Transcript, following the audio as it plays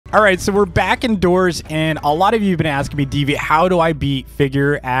All right, so we're back indoors, and a lot of you have been asking me, Deviant, how do I beat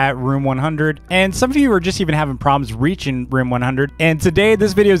Figure at room 100? And some of you are just even having problems reaching room 100. And today,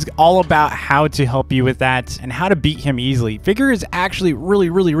 this video is all about how to help you with that and how to beat him easily. Figure is actually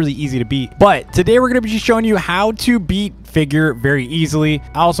really easy to beat. But today, we're going to be showing you how to beat Figure very easily.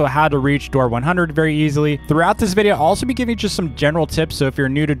 Also, how to reach door 100 very easily. Throughout this video, I'll also be giving you just some general tips. So if you're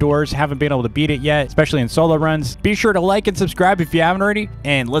new to doors, haven't been able to beat it yet, especially in solo runs, be sure to like and subscribe if you haven't already.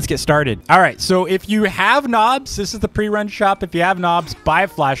 And let's get started. All right, so if you have knobs, this is the pre-run shop. If you have knobs, buy a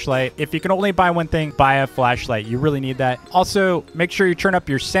flashlight. If you can only buy one thing, buy a flashlight. You really need that. Also, make sure you turn up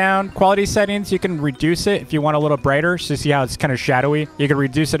your sound quality settings. You can reduce it if you want a little brighter. So see how it's kind of shadowy? You can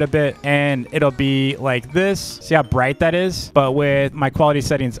reduce it a bit and it'll be like this. See how bright that is? But with my quality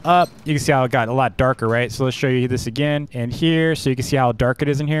settings up, you can see how it got a lot darker, right? So let's show you this again and here, so you can see how dark it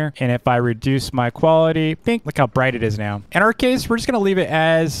is in here. And if I reduce my quality, pink, look how bright it is now. In our case, we're just going to leave it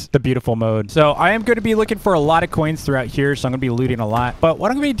as the beautiful mode. So I am going to be looking for a lot of coins throughout here, so I'm going to be looting a lot. But what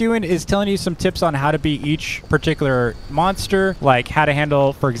I'm going to be doing is telling you some tips on how to beat each particular monster, like how to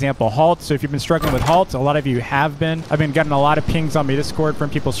handle, for example, halt. So if you've been struggling with halt, a lot of you have been. I've been getting a lot of pings on my Discord from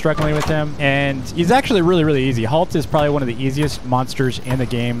people struggling with him, and he's actually really easy. Halt is probably one of the easiest monsters in the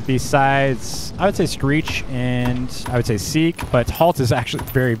game, besides I would say Screech and I would say Seek, but halt is actually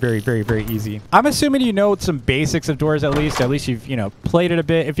very easy. I'm assuming you know some basics of doors at least you've, you know, played it a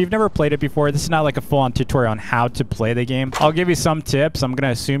bit. If you've never played it before, this is not like a full-on tutorial on how to play the game. I'll give you some tips. I'm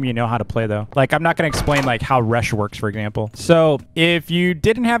gonna assume you know how to play though. Like, I'm not gonna explain like how rush works, for example. So if you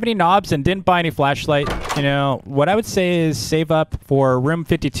didn't have any knobs and didn't buy any flashlight, you know, what I would say is save up for room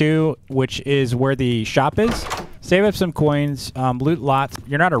 52, which is where the shop is. Save up some coins, loot lots.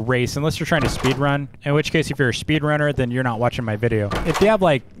 You're not a race unless you're trying to speed run, in which case if you're a speed runner, then you're not watching my video. If you have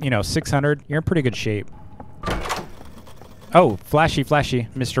like, you know, 600, you're in pretty good shape. Oh, flashy.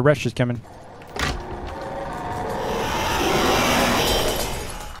 Mr. Rush is coming.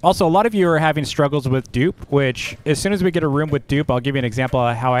 Also, a lot of you are having struggles with dupe, which as soon as we get a room with dupe, I'll give you an example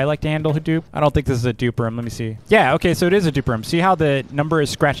of how I like to handle dupe. I don't think this is a dupe room. Let me see. Yeah, okay, so it is a dupe room. See how the number is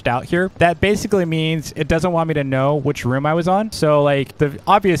scratched out here? That basically means it doesn't want me to know which room I was on. So like the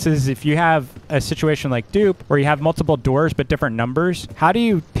obvious is if you have a situation like dupe where you have multiple doors but different numbers, how do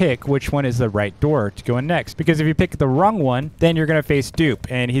you pick which one is the right door to go in next? Because if you pick the wrong one, then you're going to face dupe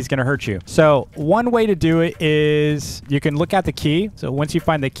and he's going to hurt you. So one way to do it is you can look at the key. So once you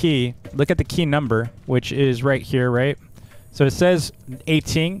find the key, look at the key number, which is right here, right? So it says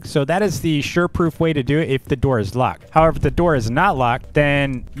 18. So that is the sure-proof way to do it if the door is locked. However, if the door is not locked,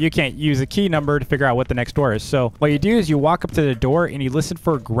 then you can't use a key number to figure out what the next door is. So what you do is you walk up to the door and you listen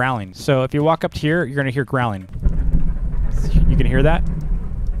for growling. So if you walk up here, you're going to hear growling. You can hear that?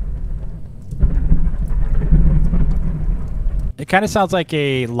 It kind of sounds like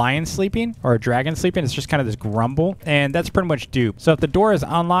a lion sleeping or a dragon sleeping. It's just kind of this grumble, and that's pretty much dupe. So if the door is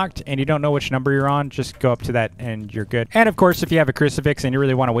unlocked and you don't know which number you're on, just go up to that and you're good. And of course, if you have a crucifix and you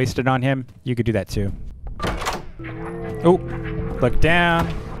really want to waste it on him, you could do that too. Oh, look down.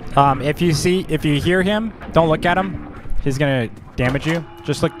 If you hear him, don't look at him. He's gonna damage you.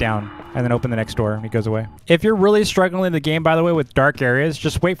 Just look down and then open the next door and he goes away. If you're really struggling in the game, by the way, with dark areas,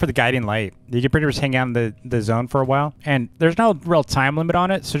 just wait for the guiding light. You can pretty much hang out in the zone for a while, and there's no real time limit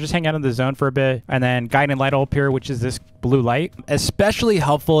on it, so just hang out in the zone for a bit, and then guiding light will appear, which is this blue light. Especially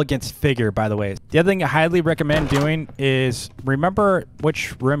helpful against Figure, by the way. The other thing I highly recommend doing is remember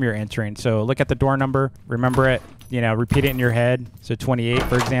which room you're entering. So look at the door number, remember it, you know, repeat it in your head. So 28,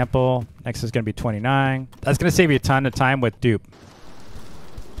 for example. Next is going to be 29. That's going to save you a ton of time with dupe.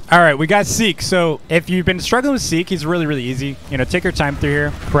 All right, we got Seek. So if you've been struggling with Seek, he's really easy. You know, take your time through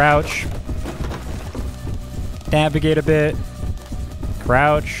here. Crouch. Navigate a bit.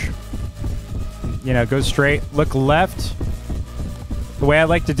 Crouch. You know, go straight. Look left. The way I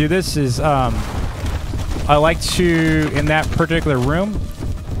like to do this is I like to, in that particular room,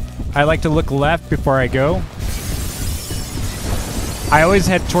 I like to look left before I go. I always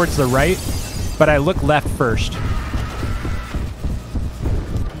head towards the right, but I look left first.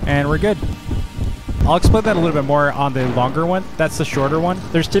 And we're good. I'll explain that a little bit more on the longer one. That's the shorter one.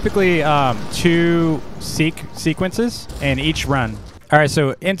 There's typically 2 Seek sequences in each run. All right,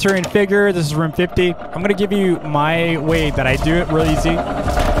 so entering Figure. This is room 50. I'm going to give you my way that I do it real easy.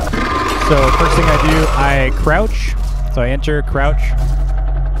 So first thing I do, I crouch. So I enter, crouch.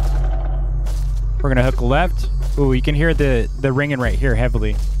 We're going to hook left. Ooh, you can hear the ringing right here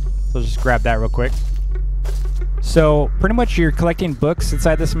heavily. So let's just grab that real quick. So pretty much you're collecting books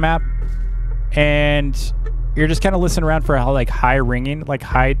inside this map, and you're just kind of listening around for how like high ringing, like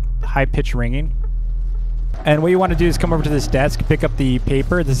high pitch ringing. And what you want to do is come over to this desk, pick up the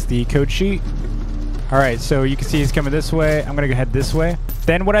paper. This is the code sheet. All right, so you can see he's coming this way. I'm going to go head this way.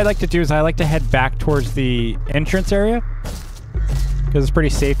 Then what I like to do is I like to head back towards the entrance area because it's pretty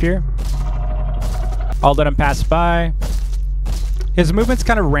safe here. I'll let him pass by. His movement's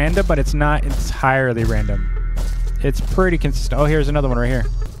kind of random, but it's not entirely random. It's pretty consistent. Oh, here's another one right here.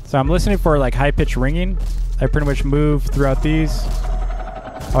 So I'm listening for like high-pitched ringing. I pretty much move throughout these.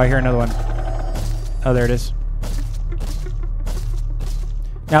 Oh, I hear another one. Oh, there it is.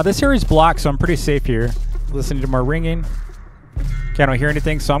 Now this area is blocked, so I'm pretty safe here. Listening to more ringing. Okay, I don't hear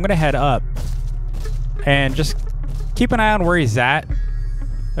anything, so I'm gonna head up and just keep an eye on where he's at.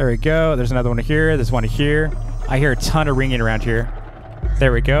 There we go. There's another one here. There's one here. I hear a ton of ringing around here.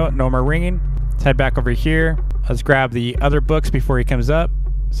 There we go. No more ringing. Let's head back over here. Let's grab the other books before he comes up.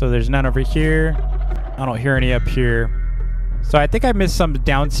 So there's none over here. I don't hear any up here. So I think I missed some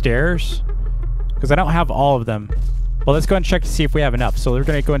downstairs because I don't have all of them. Well, let's go ahead and check to see if we have enough. So we're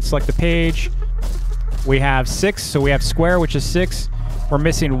going to go and select the page. We have 6. So we have square, which is 6. We're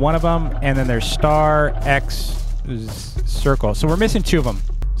missing one of them. And then there's star, X, circle. So we're missing 2 of them.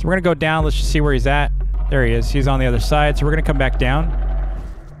 So we're going to go down. Let's just see where he's at. There he is. He's on the other side. So we're going to come back down.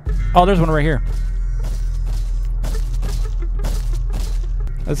 Oh, there's one right here.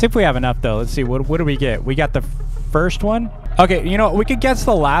 Let's see if we have enough, though. Let's see. What do we get? We got the first one. Okay, you know what? We could guess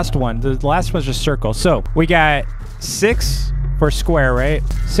the last one. The last one's just circle. So we got 6 for square, right?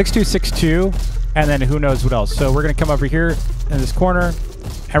 6, 2, 6, 2. And then who knows what else. So we're going to come over here in this corner.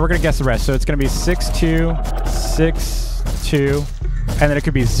 And we're going to guess the rest. So it's going to be 6, 2, 6, 2. And then it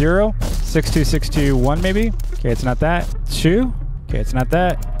could be 0. 6, 2, 6, 2, 1 maybe. Okay, it's not that. 2. Okay, it's not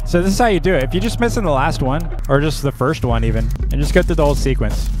that. So this is how you do it. If you're just missing the last one, or just the first one even, and just go through the whole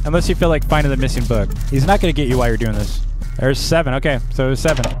sequence. Unless you feel like finding the missing book. He's not going to get you while you're doing this. There's 7. Okay, so there's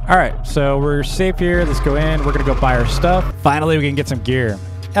 7. All right, so we're safe here. Let's go in. We're going to go buy our stuff. Finally, we can get some gear.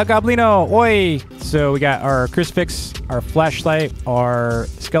 El Goblino, oi! So we got our crucifix, our flashlight, our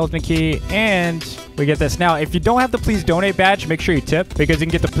skeleton key, and we get this. Now, if you don't have the Please Donate badge, make sure you tip because you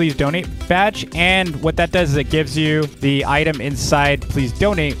can get the Please Donate badge. And what that does is it gives you the item inside Please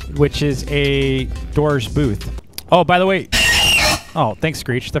Donate, which is a Doors booth. Oh, by the way... Oh, thanks,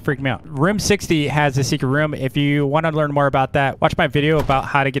 Screech. That freaked me out. Room 60 has a secret room. If you want to learn more about that, watch my video about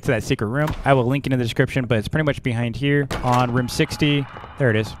how to get to that secret room. I will link it in the description, but it's pretty much behind here on room 60. There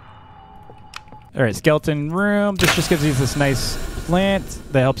it is. All right, skeleton room. This just gives you this nice plant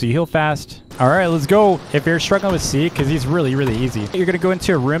that helps you heal fast. All right, let's go. If you're struggling with C, because he's really, really easy, you're going to go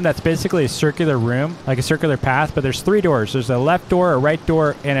into a room that's basically a circular room, like a circular path, but there's 3 doors. There's a left door, a right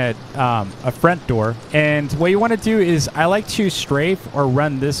door, and a front door. And what you want to do is I like to strafe or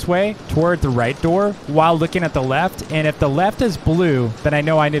run this way toward the right door while looking at the left. And if the left is blue, then I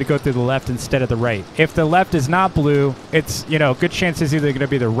know I need to go through the left instead of the right. If the left is not blue, it's, you know, good chance it's either going to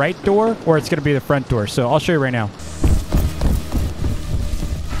be the right door or it's going to be the front door. So I'll show you right now.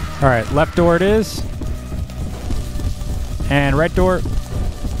 All right, left door it is. And right door. It's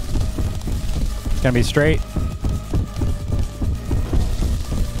gonna be straight.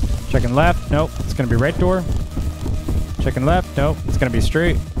 Checking left, nope, it's gonna be right door. Checking left, nope, it's gonna be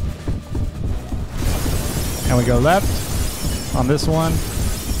straight. And we go left on this one.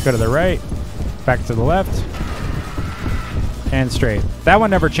 Go to the right, back to the left. And straight. That one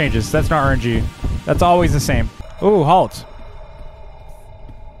never changes, that's not RNG. That's always the same. Ooh, halt.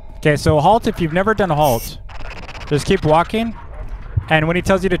 Okay, so halt, if you've never done a halt, just keep walking, and when he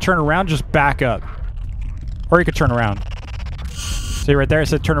tells you to turn around, just back up. Or you could turn around. See right there, it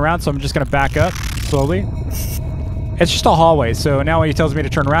said turn around, so I'm just going to back up slowly. It's just a hallway, so now when he tells me to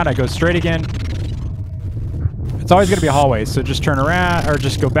turn around, I go straight again. It's always going to be a hallway, so just turn around, or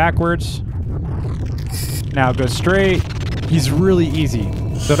just go backwards. Now go straight. He's really easy,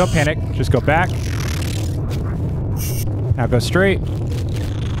 so don't panic, just go back. Now go straight.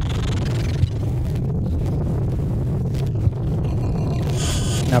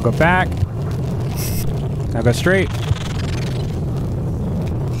 Now go back. Now go straight.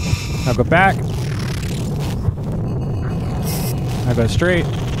 Now go back. Now go straight.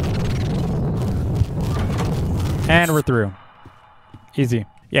 And we're through. Easy.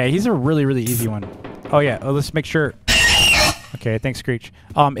 Yeah, he's a really, really easy one. Oh, yeah. Oh, let's make sure. Okay, thanks, Screech.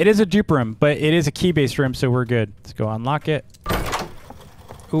 It is a dupe room, but it is a key-based room, so we're good. Let's go unlock it.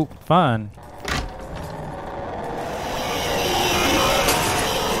 Ooh, fun.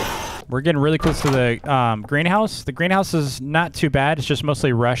 We're getting really close to the greenhouse. The greenhouse is not too bad. It's just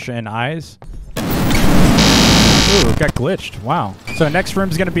mostly rush and eyes. Ooh, it got glitched. Wow. So next room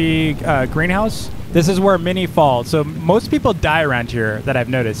is going to be greenhouse. This is where mini fall. So most people die around here that I've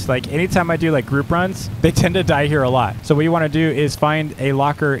noticed. Like anytime I do like group runs, they tend to die here a lot. So what you want to do is find a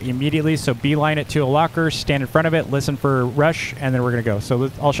locker immediately. So beeline it to a locker, stand in front of it, listen for rush, and then we're going to go.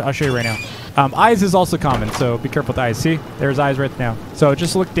 So I'll show you right now. Eyes is also common, so be careful with eyes. See, there's eyes right now. So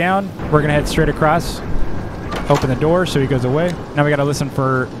just look down. We're going to head straight across. Open the door so he goes away. Now we got to listen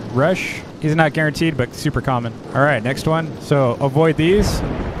for rush. He's not guaranteed, but super common. All right, next one. So avoid these.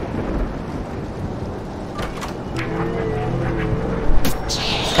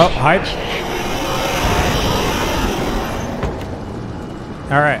 Oh, hide.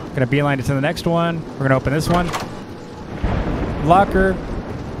 All right, gonna beeline it to the next one. We're gonna open this one. Locker.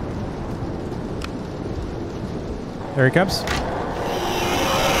 There he comes.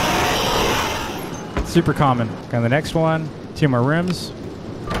 Super common. Got the next one. 2 more rooms.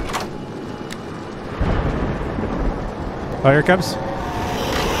 Oh, here it comes.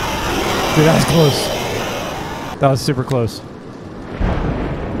 Dude, that was close. That was super close.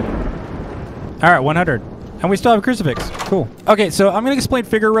 All right, 100. And we still have a crucifix. Cool. Okay, so I'm going to explain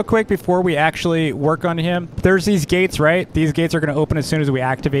Figure real quick before we actually work on him. There's these gates, right? These gates are going to open as soon as we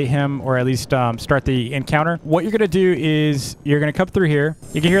activate him, or at least start the encounter. What you're going to do is you're going to come through here.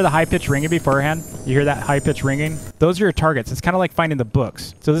 You can hear the high-pitched ringing beforehand. You hear that high-pitched ringing. Those are your targets. It's kind of like finding the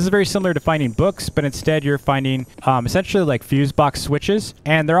books. So this is very similar to finding books, but instead you're finding essentially like fuse box switches.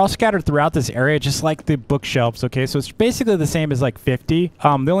 And they're all scattered throughout this area, just like the bookshelves, okay? So it's basically the same as like 50.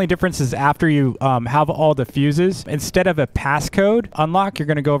 The only difference is after you have all the fuses, instead of a passcode unlock, you're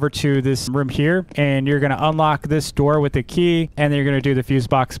going to go over to this room here and you're going to unlock this door with the key, and then you're going to do the fuse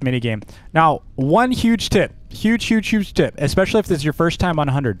box minigame. Now, one huge tip. Huge tip, especially if this is your first time on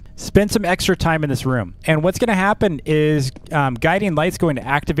 100. Spend some extra time in this room. And what's going to happen is guiding light's going to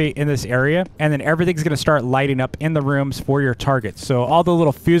activate in this area, and then everything's going to start lighting up in the rooms for your targets. So all the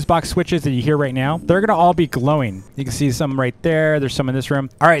little fuse box switches that you hear right now, they're going to all be glowing. You can see some right there. There's some in this room.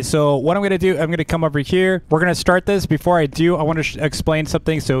 All right, so what I'm going to do, I'm going to come over here. We're going to start this. Before I do, I want to explain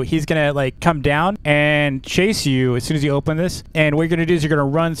something. So he's going to like come down and chase you as soon as you open this. And what you're going to do is you're going to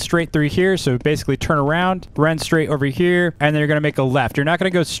run straight through here. So basically turn around, run straight over here, and then you're going to make a left. You're not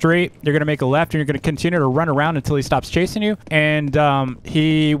going to go straight. You're going to make a left, and you're going to continue to run around until he stops chasing you, and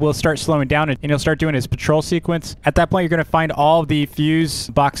he will start slowing down, and he'll start doing his patrol sequence. At that point, you're going to find all the fuse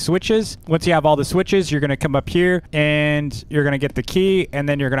box switches. Once you have all the switches, you're going to come up here, and you're going to get the key, and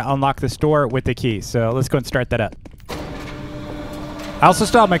then you're going to unlock this door with the key. So let's go and start that up. I also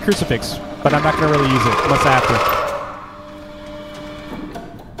still have my crucifix, but I'm not going to really use it unless I have to.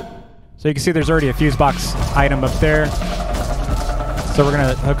 So you can see there's already a fuse box item up there. So we're going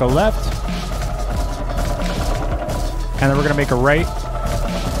to hook a left. And then we're going to make a right.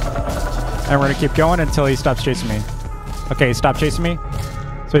 And we're going to keep going until he stops chasing me. Okay, he stopped chasing me.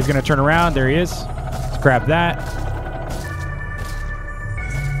 So he's going to turn around. There he is. Let's grab that.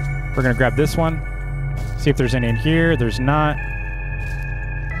 We're going to grab this one. See if there's any in here. There's not.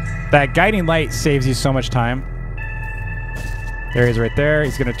 That guiding light saves you so much time. There he is right there.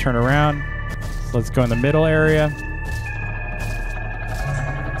 He's going to turn around. So let's go in the middle area.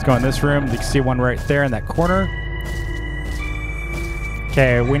 Let's go in this room. You can see one right there in that corner.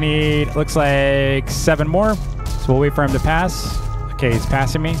 Okay, we need, looks like 7 more. So we'll wait for him to pass. Okay, he's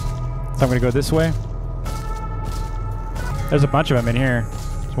passing me. So I'm going to go this way. There's a bunch of them in here.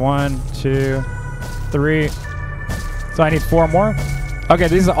 There's 1, 2, 3. So I need 4 more. Okay,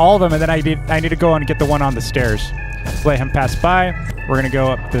 these are all of them, and then I need to go and get the one on the stairs. Let's let him pass by. We're going to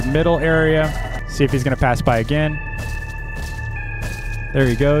go up the middle area, see if he's going to pass by again. There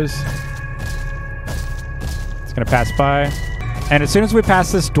he goes. He's going to pass by. And as soon as we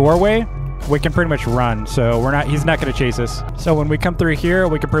pass this doorway, we can pretty much run. So he's not going to chase us. So when we come through here,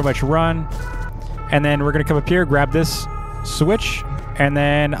 we can pretty much run. And then we're going to come up here, grab this switch. And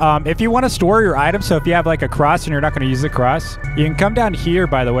then if you want to store your items, so if you have like a cross and you're not going to use the cross, you can come down here,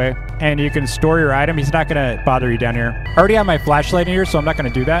 by the way, and you can store your item. He's not going to bother you down here. I already have my flashlight in here, so I'm not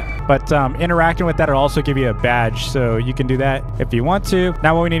going to do that. But interacting with that will also give you a badge, so you can do that if you want to.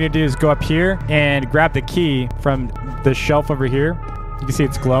 Now what we need to do is go up here and grab the key from the shelf over here. You can see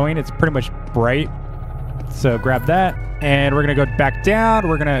it's glowing. It's pretty much bright. So grab that. And we're going to go back down.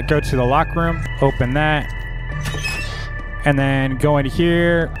 We're going to go to the lock room, open that. And then go in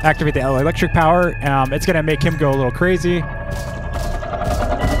here, activate the electric power. It's going to make him go a little crazy.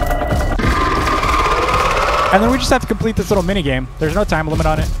 And then we just have to complete this little mini game. There's no time limit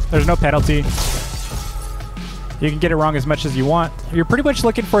on it. There's no penalty. You can get it wrong as much as you want. You're pretty much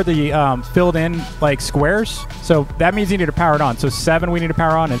looking for the filled in like squares. So that means you need to power it on. So 7 we need to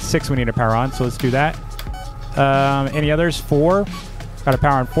power on and 6 we need to power on. So let's do that. Any others? 4. Got a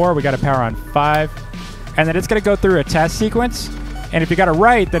power on 4. We got a power on 5. And then it's going to go through a test sequence. And if you got it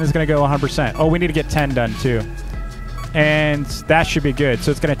right, then it's going to go 100%. Oh, we need to get 10 done too. And that should be good.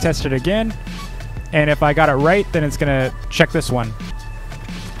 So it's going to test it again. And if I got it right, then it's going to check this one.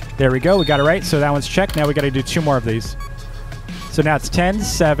 There we go. We got it right. So that one's checked. Now we got to do 2 more of these. So now it's 10,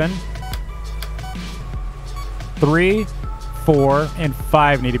 7, 3, 4, and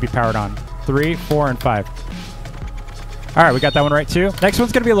 5 need to be powered on. 3, 4, and 5. All right, we got that one right too. Next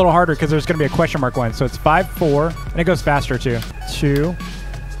one's going to be a little harder because there's going to be a question mark one. So it's 5, 4, and it goes faster too. 2,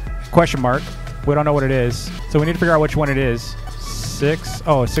 question mark. We don't know what it is. So we need to figure out which one it is. 6.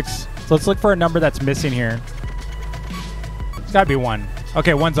 Oh, 6. So let's look for a number that's missing here. It's got to be 1.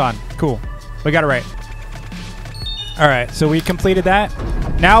 Okay, 1's on. Cool. We got it right. All right, so we completed that.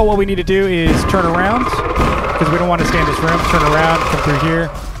 Now what we need to do is turn around because we don't want to stay in this room. Turn around, come through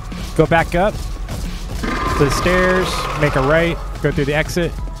here, go back up to the stairs, make a right, go through the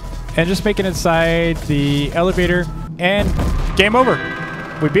exit, and just make it inside the elevator, and game over.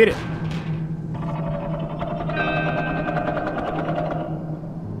 We beat it.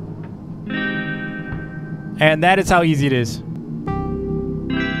 And that is how easy it is.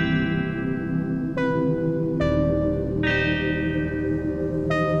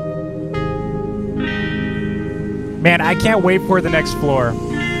 Man, I can't wait for the next floor.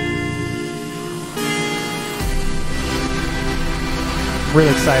 Really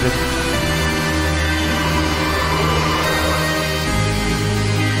excited.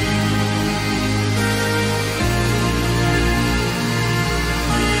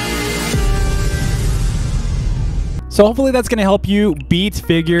 So hopefully that's going to help you beat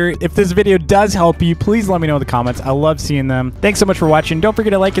Figure. If this video does help you, please let me know in the comments. I love seeing them. Thanks so much for watching. Don't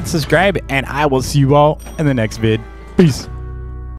forget to like and subscribe, and I will see you all in the next vid. Peace.